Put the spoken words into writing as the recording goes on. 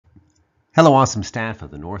Hello, awesome staff of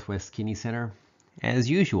the Northwest Kidney Center. As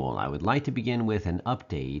usual, I would like to begin with an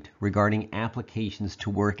update regarding applications to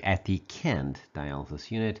work at the Kent dialysis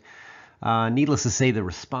unit. Needless to say, the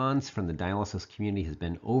response from the dialysis community has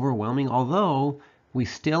been overwhelming, although we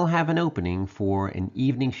still have an opening for an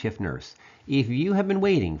evening shift nurse. If you have been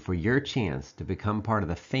waiting for your chance to become part of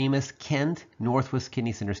the famous Kent Northwest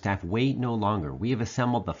Kidney Center staff, wait no longer. We have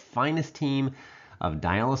assembled the finest team of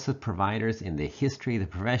dialysis providers in the history of the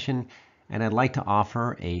profession, and I'd like to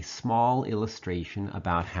offer a small illustration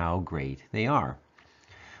about how great they are.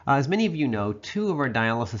 As many of you know, 2 of our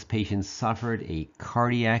dialysis patients suffered a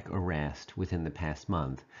cardiac arrest within the past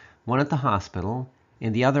month, one at the hospital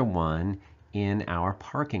and the other one in our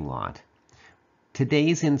parking lot.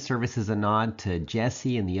 Today's in-service is a nod to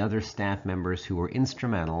Jesse and the other staff members who were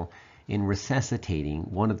instrumental in resuscitating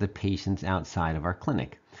one of the patients outside of our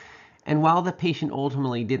clinic. And while the patient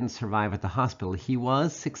ultimately didn't survive at the hospital, he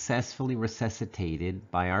was successfully resuscitated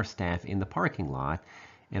by our staff in the parking lot,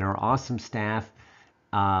 and our awesome staff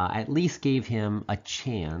at least gave him a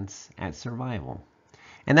chance at survival.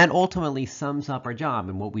 And that ultimately sums up our job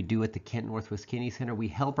and what we do at the Kent Northwest Kidney Center. We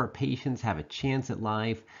help our patients have a chance at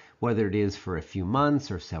life, whether it is for a few months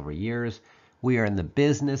or several years. We are in the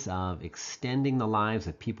business of extending the lives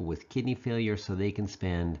of people with kidney failure so they can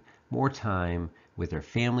spend more time with their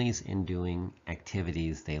families and doing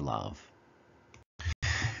activities they love.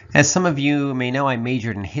 As some of you may know, I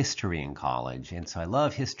majored in history in college, and so I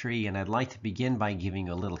love history, and I'd like to begin by giving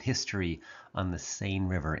you a little history on the Seine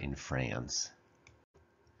River in France.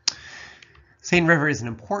 Seine River is an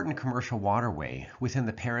important commercial waterway within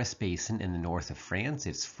the Paris Basin in the north of France.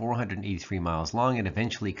 It's 483 miles long and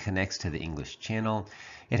eventually connects to the English Channel.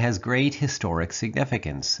 It has great historic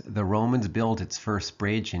significance. The Romans built its first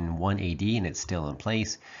bridge in 1 AD and it's still in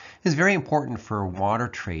place. It's very important for water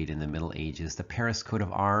trade in the Middle Ages. The Paris coat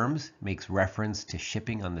of arms makes reference to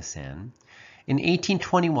shipping on the Seine. In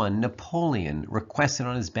 1821, Napoleon requested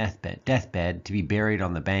on his deathbed to be buried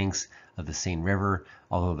on the banks of the Seine River,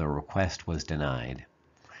 although the request was denied.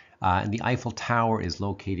 And the Eiffel Tower is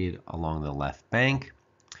located along the left bank,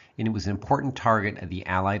 and it was an important target of the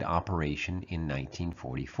Allied operation in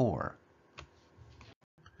 1944.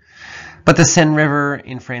 But the Seine River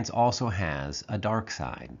in France also has a dark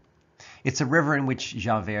side. It's a river in which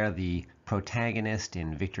Javert, the protagonist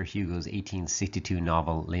in Victor Hugo's 1862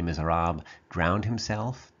 novel Les Miserables, drowned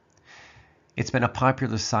himself. It's been a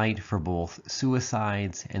popular site for both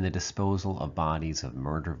suicides and the disposal of bodies of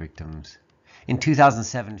murder victims. In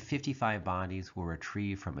 2007, 55 bodies were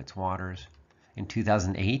retrieved from its waters. In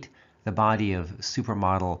 2008, the body of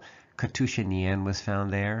supermodel Katusha Nian was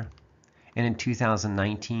found there. And in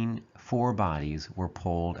 2019, 4 bodies were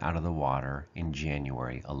pulled out of the water in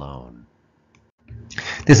January alone.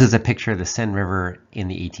 This is a picture of the Seine River in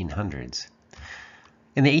the 1800s.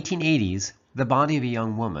 In the 1880s, the body of a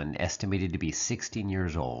young woman, estimated to be 16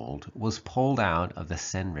 years old, was pulled out of the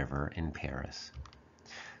Seine River in Paris.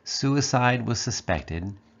 Suicide was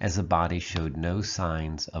suspected as the body showed no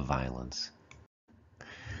signs of violence.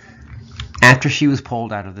 After she was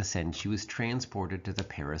pulled out of the Seine, she was transported to the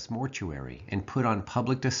Paris mortuary and put on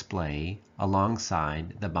public display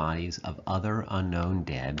alongside the bodies of other unknown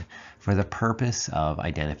dead for the purpose of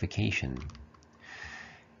identification.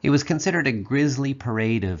 It was considered a grisly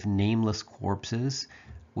parade of nameless corpses,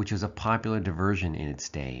 which was a popular diversion in its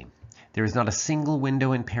day. There is not a single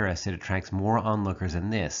window in Paris that attracts more onlookers than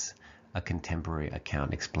this, a contemporary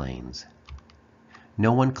account explains.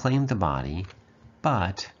 No one claimed the body,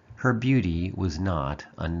 but her beauty was not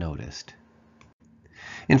unnoticed.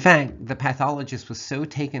 In fact, the pathologist was so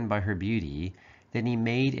taken by her beauty that he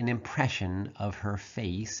made an impression of her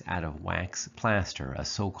face out of wax plaster, a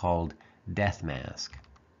so-called death mask.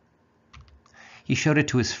 He showed it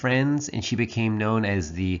to his friends, and she became known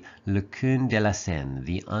as the L'inconnu de la Seine,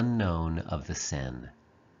 the unknown of the Seine.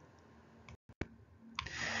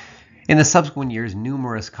 In the subsequent years,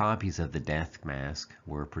 numerous copies of the death mask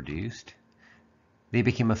were produced. They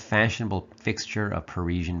became a fashionable fixture of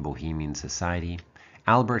Parisian bohemian society.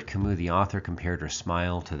 Albert Camus, the author, compared her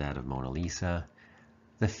smile to that of Mona Lisa.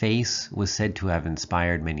 The face was said to have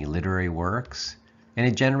inspired many literary works, and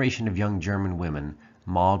a generation of young German women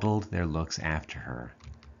modeled their looks after her.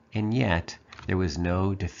 And yet, there was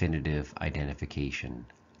no definitive identification.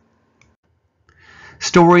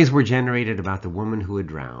 Stories were generated about the woman who had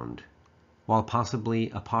drowned. While possibly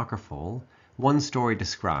apocryphal, one story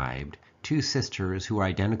described 2 sisters who were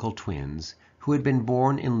identical twins who had been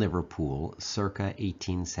born in Liverpool circa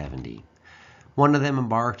 1870. One of them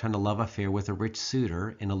embarked on a love affair with a rich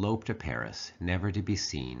suitor and eloped to Paris, never to be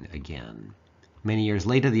seen again. Many years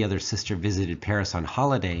later, the other sister visited Paris on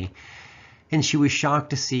holiday and she was shocked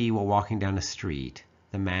to see, while walking down the street,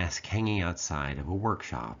 the mask hanging outside of a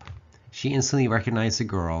workshop. She instantly recognized the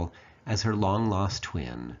girl as her long-lost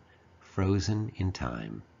twin, frozen in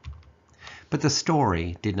time. But the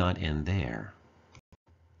story did not end there.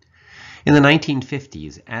 In the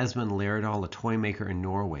 1950s, Asmund Lerdahl, a toy maker in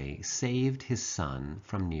Norway, saved his son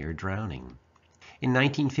from near drowning. In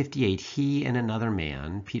 1958, he and another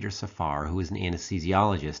man, Peter Safar, who was an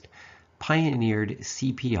anesthesiologist, pioneered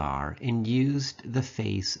CPR and used the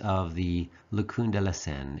face of the Lukun de la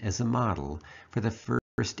Seine as a model for the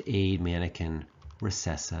first aid mannequin,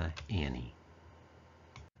 Recessa Annie.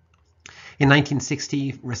 In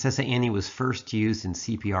 1960, Recessa Annie was first used in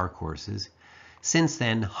CPR courses. Since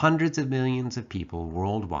then, hundreds of millions of people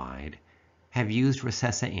worldwide have used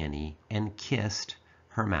Recessa Annie and kissed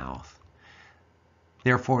her mouth.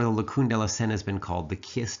 Therefore, the Lukun de la Seine has been called the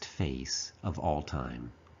kissed face of all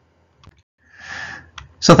time.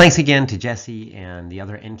 So thanks again to Jesse and the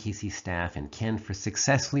other NKC staff and Ken for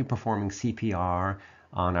successfully performing CPR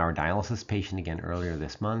on our dialysis patient again earlier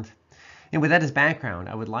this month. And with that as background,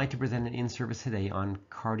 I would like to present an in-service today on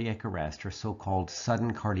cardiac arrest, or so-called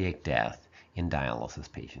sudden cardiac death in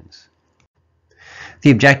dialysis patients.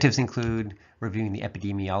 The objectives include reviewing the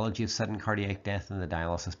epidemiology of sudden cardiac death in the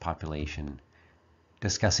dialysis population,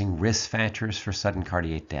 discussing risk factors for sudden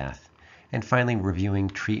cardiac death, and finally reviewing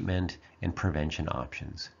treatment and prevention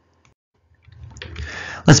options.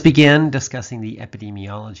 Let's begin discussing the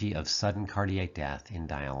epidemiology of sudden cardiac death in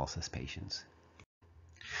dialysis patients.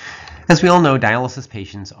 As we all know, dialysis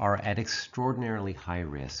patients are at extraordinarily high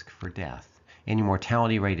risk for death. Annual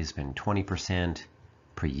mortality rate has been 20%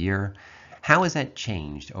 per year. How has that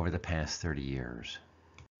changed over the past 30 years?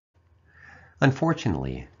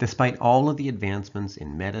 Unfortunately, despite all of the advancements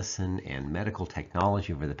in medicine and medical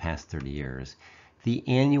technology over the past 30 years, the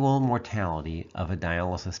annual mortality of a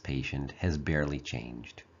dialysis patient has barely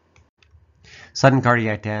changed. Sudden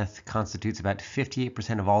cardiac death constitutes about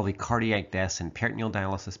 58% of all the cardiac deaths in peritoneal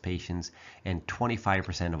dialysis patients and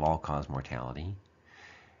 25% of all-cause mortality,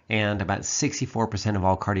 and about 64% of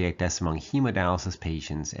all cardiac deaths among hemodialysis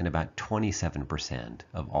patients and about 27%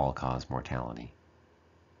 of all-cause mortality.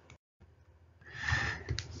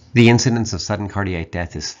 The incidence of sudden cardiac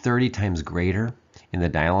death is 30 times greater in the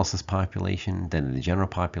dialysis population than in the general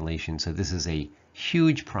population, so this is a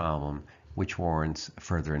huge problem which warrants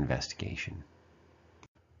further investigation.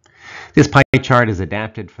 This pie chart is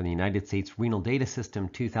adapted from the United States Renal Data System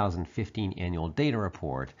 2015 Annual Data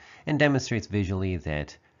Report and demonstrates visually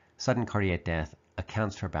that sudden cardiac death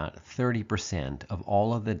accounts for about 30% of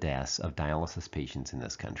all of the deaths of dialysis patients in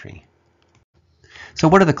this country. So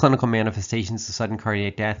what are the clinical manifestations of sudden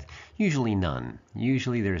cardiac death? Usually none.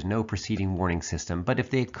 Usually there's no preceding warning system, but if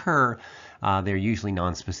they occur, they're usually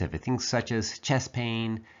nonspecific. Things such as chest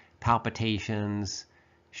pain, palpitations,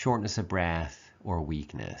 shortness of breath, or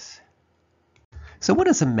weakness. So what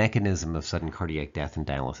is the mechanism of sudden cardiac death in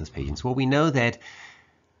dialysis patients? Well, we know that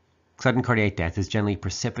sudden cardiac death is generally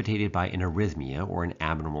precipitated by an arrhythmia or an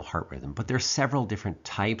abnormal heart rhythm, but there are several different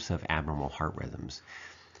types of abnormal heart rhythms.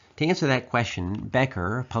 To answer that question,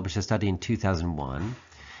 Becker published a study in 2001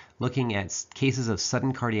 looking at cases of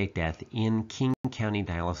sudden cardiac death in King County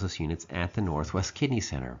dialysis units at the Northwest Kidney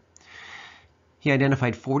Center. He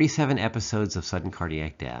identified 47 episodes of sudden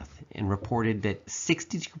cardiac death and reported that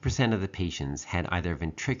 62% of the patients had either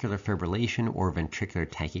ventricular fibrillation or ventricular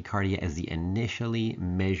tachycardia as the initially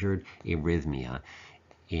measured arrhythmia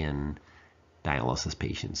in dialysis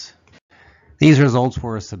patients. These results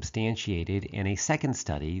were substantiated in a second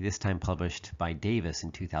study, this time published by Davis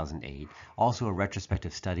in 2008, also a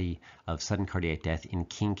retrospective study of sudden cardiac death in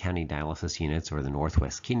King County dialysis units, or the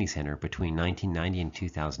Northwest Kidney Center, between 1990 and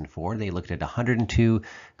 2004. They looked at 102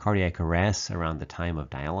 cardiac arrests around the time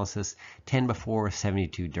of dialysis, 10 before,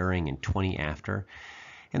 72 during, and 20 after.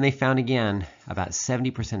 And they found again about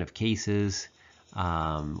 70% of cases,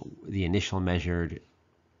 the initial measured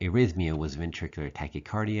arrhythmia was ventricular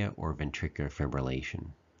tachycardia or ventricular fibrillation.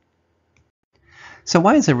 So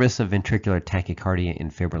why is the risk of ventricular tachycardia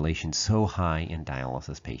and fibrillation so high in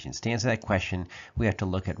dialysis patients? To answer that question, we have to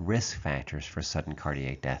look at risk factors for sudden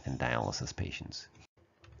cardiac death in dialysis patients.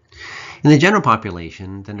 In the general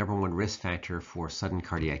population, the number one risk factor for sudden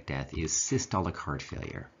cardiac death is systolic heart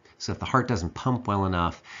failure. So if the heart doesn't pump well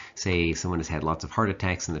enough, say someone has had lots of heart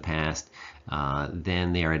attacks in the past,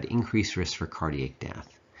 then they are at increased risk for cardiac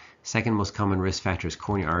death. Second most common risk factor is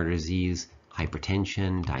coronary artery disease,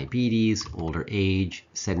 hypertension, diabetes, older age,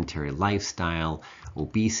 sedentary lifestyle,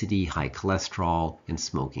 obesity, high cholesterol, and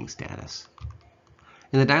smoking status.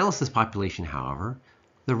 In the dialysis population, however,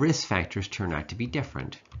 the risk factors turn out to be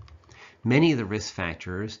different. Many of the risk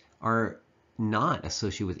factors are not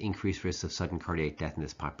associated with increased risk of sudden cardiac death in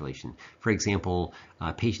this population. For example,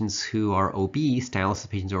 patients who are obese, dialysis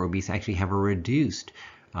patients who are obese, actually have a reduced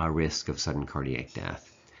risk of sudden cardiac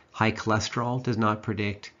death. High cholesterol does not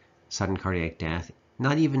predict sudden cardiac death.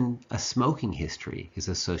 Not even a smoking history is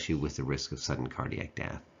associated with the risk of sudden cardiac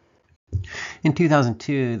death. In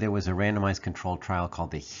 2002, there was a randomized controlled trial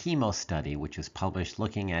called the HEMO study, which was published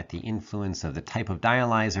looking at the influence of the type of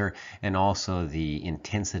dialyzer and also the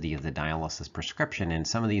intensity of the dialysis prescription. And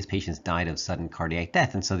some of these patients died of sudden cardiac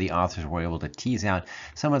death. And so the authors were able to tease out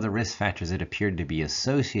some of the risk factors that appeared to be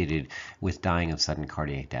associated with dying of sudden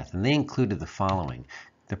cardiac death. And they included the following: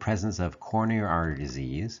 the presence of coronary artery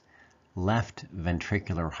disease, left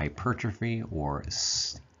ventricular hypertrophy, or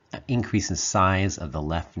increase in size of the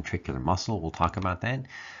left ventricular muscle. We'll talk about that.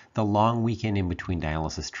 The long weekend in between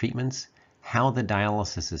dialysis treatments, how the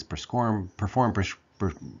dialysis is performed,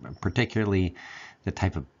 particularly the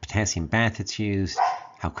type of potassium bath that's used,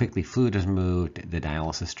 how quickly fluid is moved, the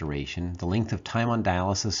dialysis duration, the length of time on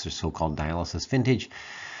dialysis, or so-called dialysis vintage,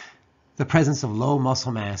 the presence of low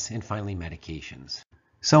muscle mass, and finally medications.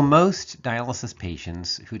 So most dialysis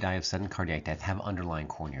patients who die of sudden cardiac death have underlying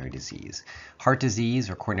coronary disease. Heart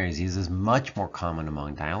disease or coronary disease is much more common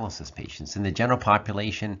among dialysis patients. In the general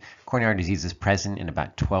population, coronary disease is present in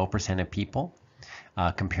about 12% of people,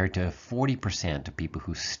 compared to 40% of people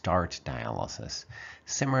who start dialysis.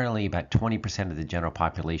 Similarly, about 20% of the general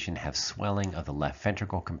population have swelling of the left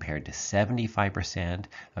ventricle compared to 75%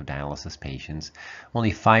 of dialysis patients.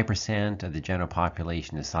 Only 5% of the general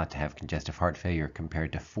population is thought to have congestive heart failure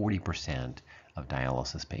compared to 40% of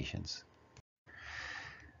dialysis patients.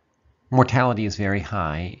 Mortality is very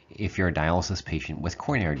high if you're a dialysis patient with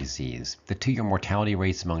coronary disease. The two-year mortality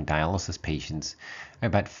rates among dialysis patients are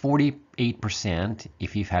about 48%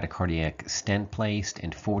 if you've had a cardiac stent placed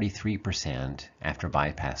and 43% after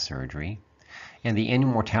bypass surgery. And the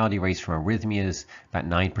annual mortality rates from arrhythmias about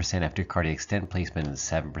 9% after cardiac stent placement and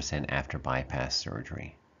 7% after bypass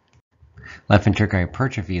surgery. Left ventricular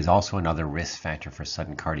hypertrophy is also another risk factor for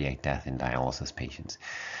sudden cardiac death in dialysis patients.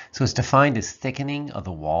 So it's defined as thickening of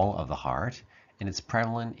the wall of the heart, and it's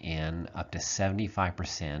prevalent in up to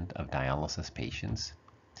 75% of dialysis patients.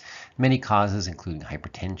 Many causes, including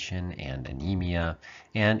hypertension and anemia,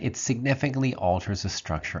 and it significantly alters the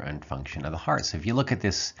structure and function of the heart. So if you look at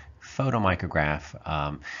this photomicrograph,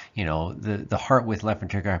 the heart with left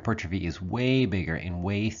ventricular hypertrophy is way bigger and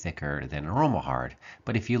way thicker than a normal heart.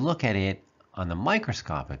 But if you look at it on the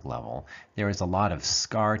microscopic level, there is a lot of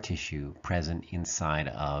scar tissue present inside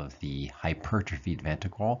of the hypertrophied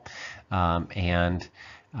ventricle, and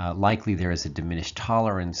likely there is a diminished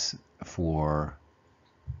tolerance for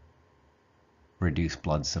reduced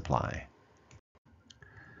blood supply.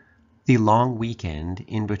 The long weekend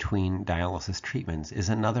in between dialysis treatments is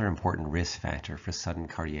another important risk factor for sudden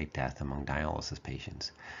cardiac death among dialysis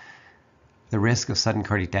patients. The risk of sudden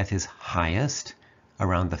cardiac death is highest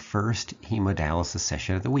around the first hemodialysis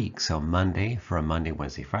session of the week. So Monday for a Monday,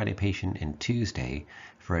 Wednesday, Friday patient, and Tuesday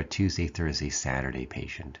for a Tuesday, Thursday, Saturday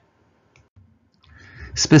patient.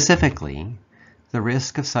 Specifically, the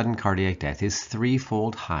risk of sudden cardiac death is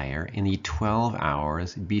threefold higher in the 12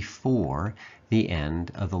 hours before the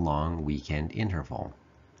end of the long weekend interval.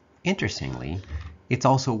 Interestingly, it's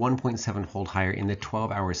also 1.7-fold higher in the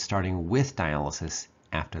 12 hours starting with dialysis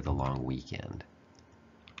after the long weekend.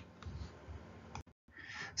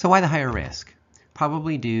 So why the higher risk?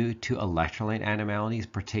 Probably due to electrolyte abnormalities,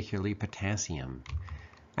 particularly potassium.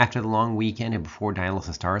 After the long weekend and before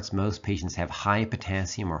dialysis starts, most patients have high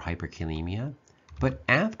potassium or hyperkalemia. But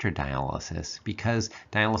after dialysis, because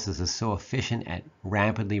dialysis is so efficient at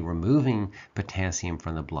rapidly removing potassium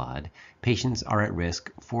from the blood, patients are at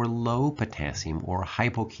risk for low potassium or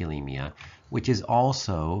hypokalemia, which is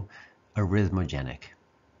also arrhythmogenic.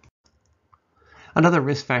 Another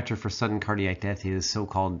risk factor for sudden cardiac death is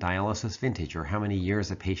so-called dialysis vintage, or how many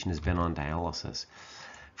years a patient has been on dialysis.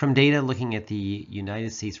 From data looking at the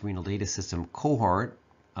United States Renal Data System cohort,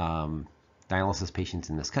 dialysis patients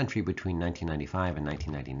in this country between 1995 and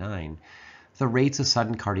 1999, the rates of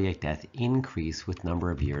sudden cardiac death increase with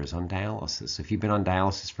number of years on dialysis. So if you've been on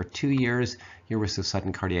dialysis for 2 years, your risk of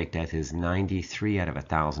sudden cardiac death is 93 out of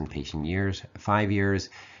 1,000 patient years. 5 years,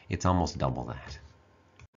 it's almost double that.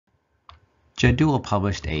 Jadul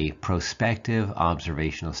published a prospective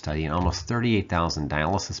observational study in almost 38,000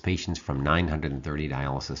 dialysis patients from 930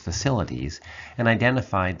 dialysis facilities and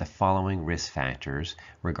identified the following risk factors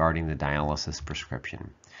regarding the dialysis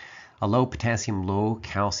prescription. A low potassium, low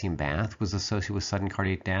calcium bath was associated with sudden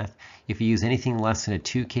cardiac death. If you use anything less than a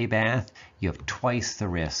 2K bath, you have twice the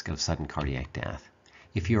risk of sudden cardiac death.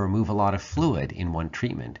 If you remove a lot of fluid in one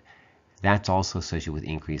treatment, That's also associated with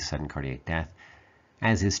increased sudden cardiac death,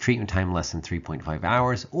 as is treatment time less than 3.5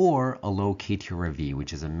 hours, or a low KTRV,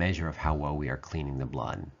 which is a measure of how well we are cleaning the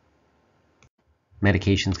blood.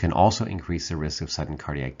 Medications can also increase the risk of sudden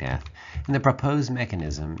cardiac death, and the proposed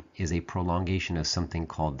mechanism is a prolongation of something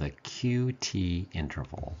called the QT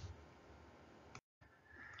interval.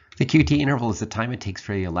 The QT interval is the time it takes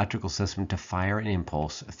for the electrical system to fire an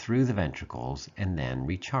impulse through the ventricles and then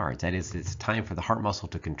recharge. That is, it's time for the heart muscle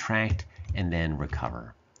to contract and then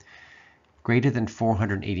recover. Greater than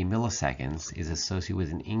 480 milliseconds is associated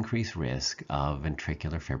with an increased risk of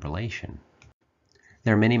ventricular fibrillation.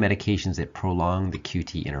 There are many medications that prolong the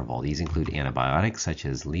QT interval. These include antibiotics such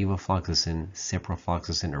as levofloxacin,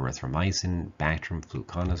 ciprofloxacin, erythromycin, Bactrim,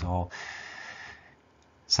 fluconazole,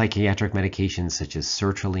 psychiatric medications such as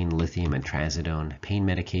sertraline, lithium, and trazodone, pain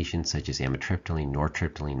medications such as amitriptyline,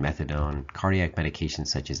 nortriptyline, methadone, cardiac medications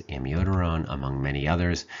such as amiodarone, among many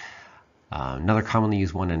others. Another commonly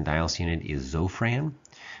used one in dialysis unit is Zofran.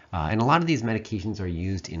 And a lot of these medications are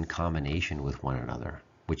used in combination with one another,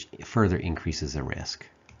 which further increases the risk.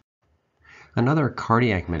 Another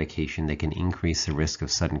cardiac medication that can increase the risk of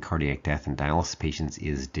sudden cardiac death in dialysis patients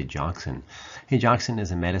is digoxin. Digoxin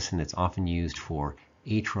is a medicine that's often used for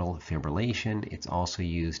atrial fibrillation. It's also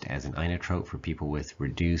used as an inotrope for people with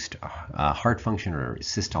reduced heart function or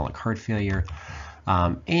systolic heart failure.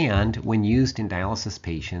 And when used in dialysis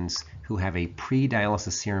patients who have a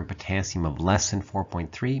pre-dialysis serum potassium of less than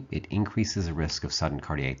 4.3, it increases the risk of sudden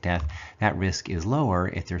cardiac death. That risk is lower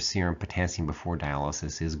if their serum potassium before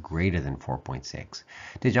dialysis is greater than 4.6.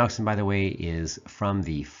 Digoxin, by the way, is from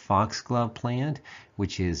the foxglove plant,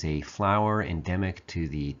 which is a flower endemic to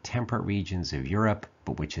the temperate regions of Europe,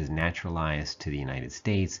 but which is naturalized to the United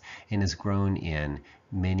States and is grown in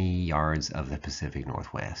many yards of the Pacific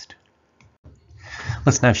Northwest.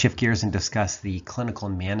 Let's now shift gears and discuss the clinical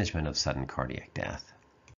management of sudden cardiac death.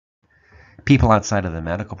 People outside of the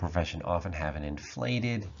medical profession often have an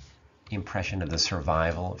inflated impression of the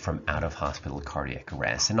survival from out-of-hospital cardiac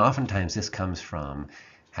arrest, and oftentimes this comes from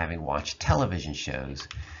having watched television shows.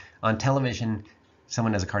 On television,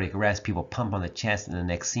 someone has a cardiac arrest, people pump on the chest, and the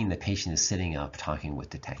next scene the patient is sitting up talking with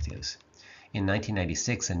detectives. In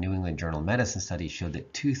 1996, a New England Journal of Medicine study showed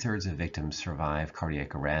that 2/3 of victims survive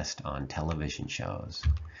cardiac arrest on television shows.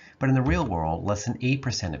 But in the real world, less than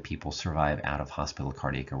 8% of people survive out-of-hospital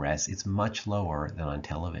cardiac arrest. It's much lower than on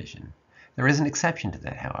television. There is an exception to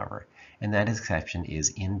that, however, and that exception is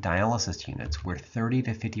in dialysis units, where 30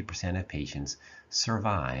 to 50% of patients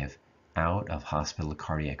survive out-of-hospital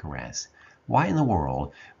cardiac arrest. Why in the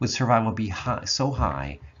world would survival be so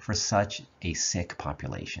high for such a sick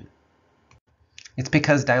population? It's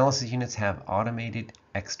because dialysis units have automated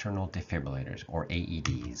external defibrillators, or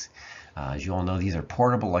AEDs. As you all know, these are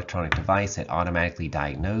portable electronic devices that automatically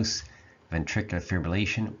diagnose ventricular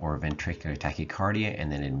fibrillation or ventricular tachycardia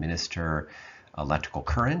and then administer electrical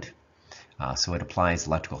current. So it applies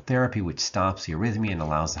electrical therapy, which stops the arrhythmia and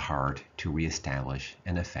allows the heart to reestablish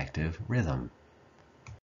an effective rhythm.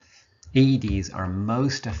 AEDs are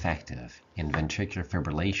most effective in ventricular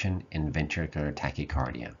fibrillation and ventricular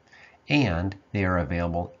tachycardia, and they are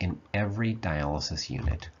available in every dialysis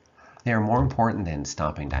unit. They are more important than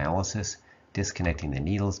stopping dialysis, disconnecting the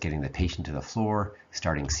needles, getting the patient to the floor,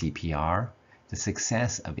 starting CPR. The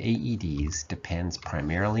success of AEDs depends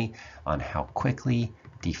primarily on how quickly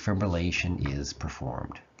defibrillation is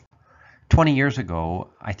performed. 20 years ago,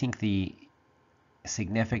 I think the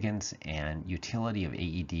significance and utility of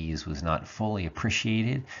AEDs was not fully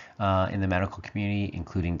appreciated in the medical community,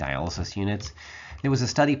 including dialysis units. There was a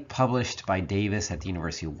study published by Davis at the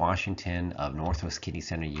University of Washington of Northwest Kidney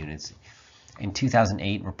Center units in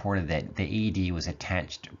 2008 reported that the AED was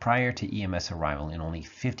attached prior to EMS arrival in only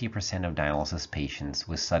 50% of dialysis patients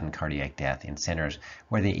with sudden cardiac death in centers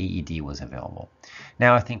where the AED was available.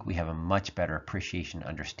 Now I think we have a much better appreciation and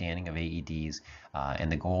understanding of AEDs,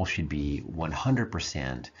 and the goal should be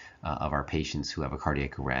 100% of our patients who have a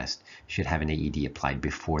cardiac arrest should have an AED applied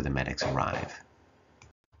before the medics arrive.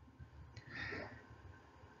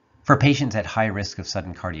 For patients at high risk of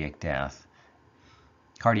sudden cardiac death,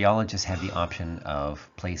 cardiologists have the option of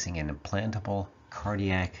placing an implantable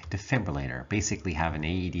cardiac defibrillator, basically have an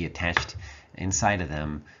AED attached inside of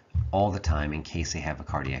them all the time in case they have a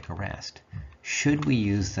cardiac arrest. Should we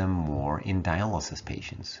use them more in dialysis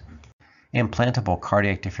patients? Implantable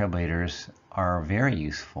cardiac defibrillators are very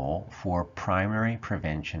useful for primary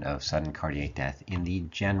prevention of sudden cardiac death in the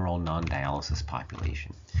general non-dialysis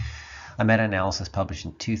population. A meta-analysis published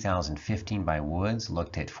in 2015 by Woods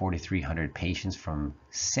looked at 4,300 patients from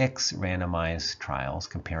 6 randomized trials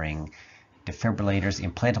comparing defibrillators,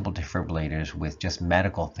 implantable defibrillators with just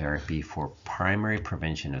medical therapy for primary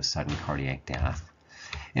prevention of sudden cardiac death,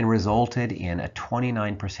 and resulted in a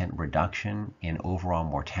 29% reduction in overall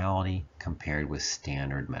mortality compared with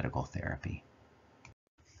standard medical therapy.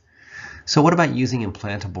 So what about using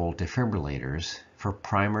implantable defibrillators for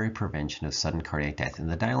primary prevention of sudden cardiac death in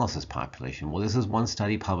the dialysis population? Well, this is one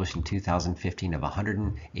study published in 2015 of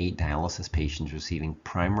 108 dialysis patients receiving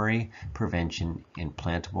primary prevention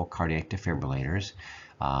implantable cardiac defibrillators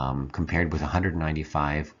compared with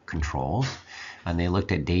 195 controls. And they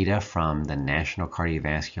looked at data from the National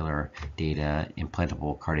Cardiovascular Data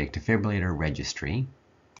Implantable Cardiac Defibrillator Registry.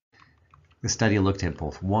 The study looked at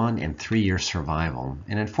both 1 and 3 year survival,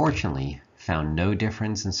 and unfortunately found no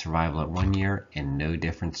difference in survival at 1 year and no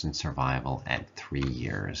difference in survival at 3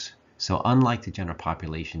 years. So unlike the general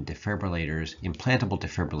population, defibrillators, implantable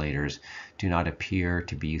defibrillators, do not appear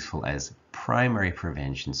to be useful as primary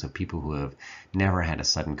prevention, so people who have never had a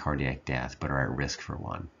sudden cardiac death but are at risk for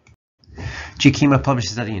one. GKEMA published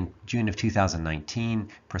a study in June of 2019,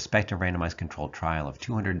 prospective randomized controlled trial of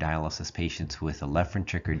 200 dialysis patients with a left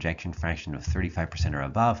ventricular ejection fraction of 35% or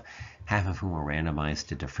above, half of whom were randomized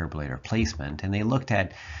to defibrillator placement, and they looked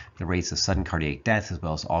at the rates of sudden cardiac death as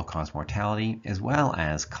well as all-cause mortality, as well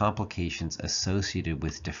as complications associated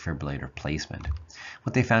with defibrillator placement.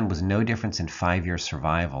 What they found was no difference in 5-year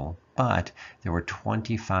survival, but there were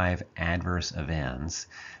 25 adverse events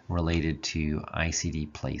related to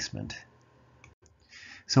ICD placement.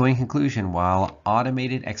 So in conclusion, while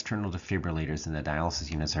automated external defibrillators in the dialysis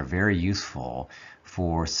units are very useful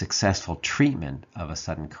for successful treatment of a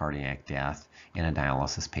sudden cardiac death in a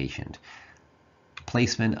dialysis patient,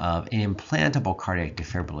 placement of an implantable cardiac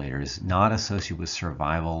defibrillator is not associated with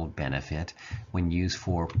survival benefit when used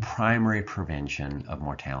for primary prevention of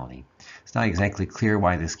mortality. It's not exactly clear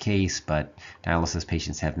why this case, but dialysis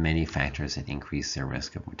patients have many factors that increase their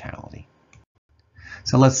risk of mortality.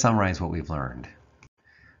 So let's summarize what we've learned.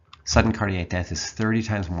 Sudden cardiac death is 30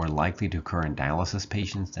 times more likely to occur in dialysis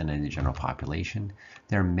patients than in the general population.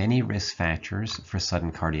 There are many risk factors for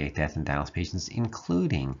sudden cardiac death in dialysis patients,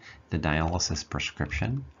 including the dialysis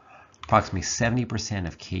prescription. Approximately 70%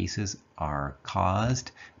 of cases are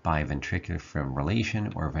caused by ventricular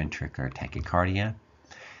fibrillation or ventricular tachycardia.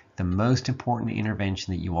 The most important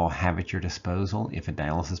intervention that you all have at your disposal if a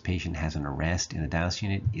dialysis patient has an arrest in the dialysis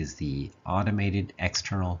unit is the automated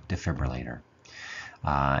external defibrillator.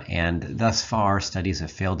 And thus far, studies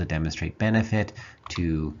have failed to demonstrate benefit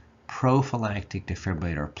to prophylactic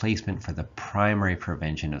defibrillator replacement for the primary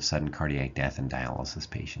prevention of sudden cardiac death in dialysis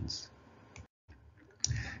patients.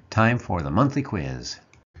 Time for the monthly quiz.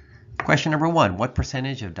 Question number 1, what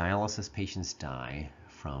percentage of dialysis patients die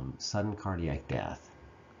from sudden cardiac death?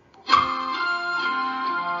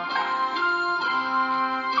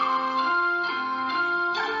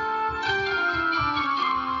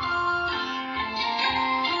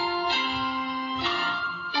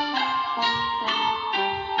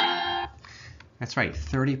 That's right,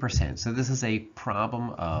 30%. So this is a problem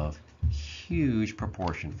of huge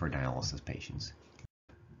proportion for dialysis patients.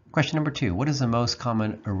 Question number 2, what is the most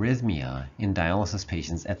common arrhythmia in dialysis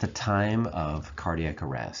patients at the time of cardiac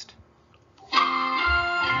arrest?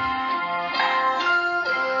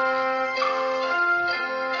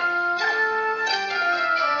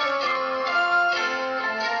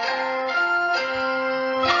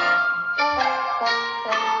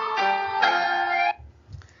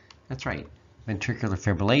 That's right, ventricular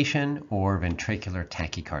fibrillation or ventricular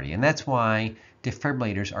tachycardia. And that's why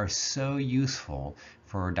defibrillators are so useful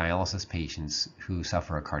for dialysis patients who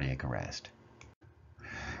suffer a cardiac arrest.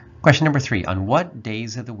 Question number 3, on what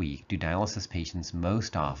days of the week do dialysis patients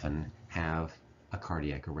most often have a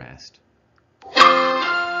cardiac arrest?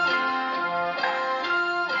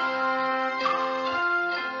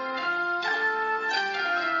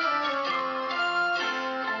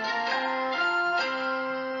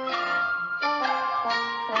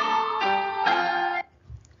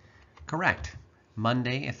 Correct.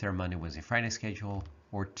 Monday if their Monday, Wednesday, Friday schedule,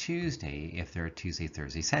 or Tuesday if they're a Tuesday,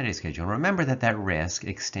 Thursday, Saturday schedule. Remember that that risk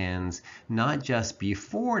extends not just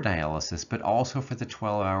before dialysis, but also for the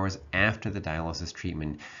 12 hours after the dialysis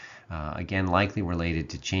treatment. Again, likely related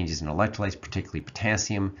to changes in electrolytes, particularly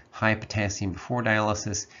potassium, high potassium before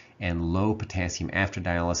dialysis, and low potassium after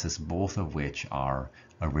dialysis, both of which are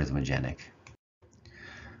arrhythmogenic.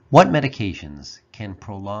 What medications can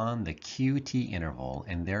prolong the QT interval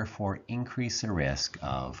and therefore increase the risk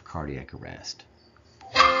of cardiac arrest?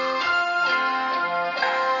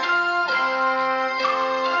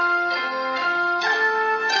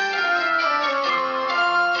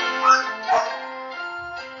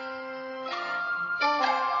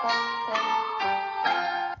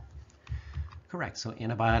 So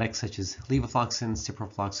antibiotics such as levofloxacin,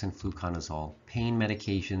 ciprofloxacin, fluconazole, pain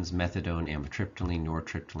medications, methadone, amitriptyline,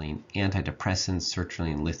 nortriptyline, antidepressants,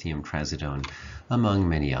 sertraline, lithium, trazodone, among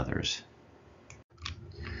many others.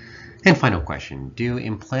 And final question, do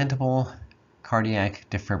implantable cardiac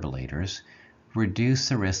defibrillators reduce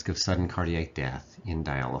the risk of sudden cardiac death in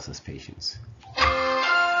dialysis patients?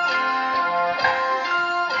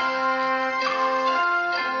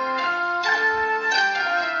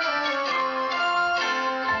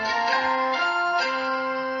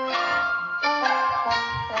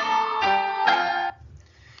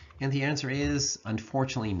 And the answer is,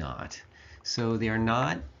 unfortunately, not. So they are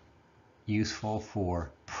not useful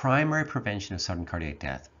for primary prevention of sudden cardiac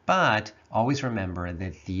death, but always remember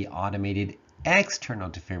that the automated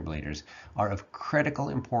external defibrillators are of critical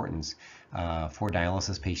importance for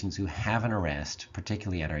dialysis patients who have an arrest,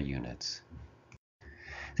 particularly at our units.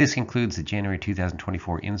 This concludes the January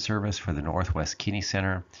 2024 in-service for the Northwest Kidney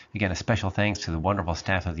Center. Again, a special thanks to the wonderful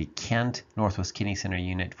staff of the Kent Northwest Kidney Center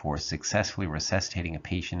unit for successfully resuscitating a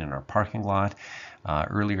patient in our parking lot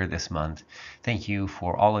earlier this month. Thank you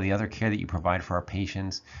for all of the other care that you provide for our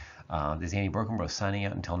patients. This is Andy Brokenbrough signing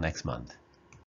out until next month.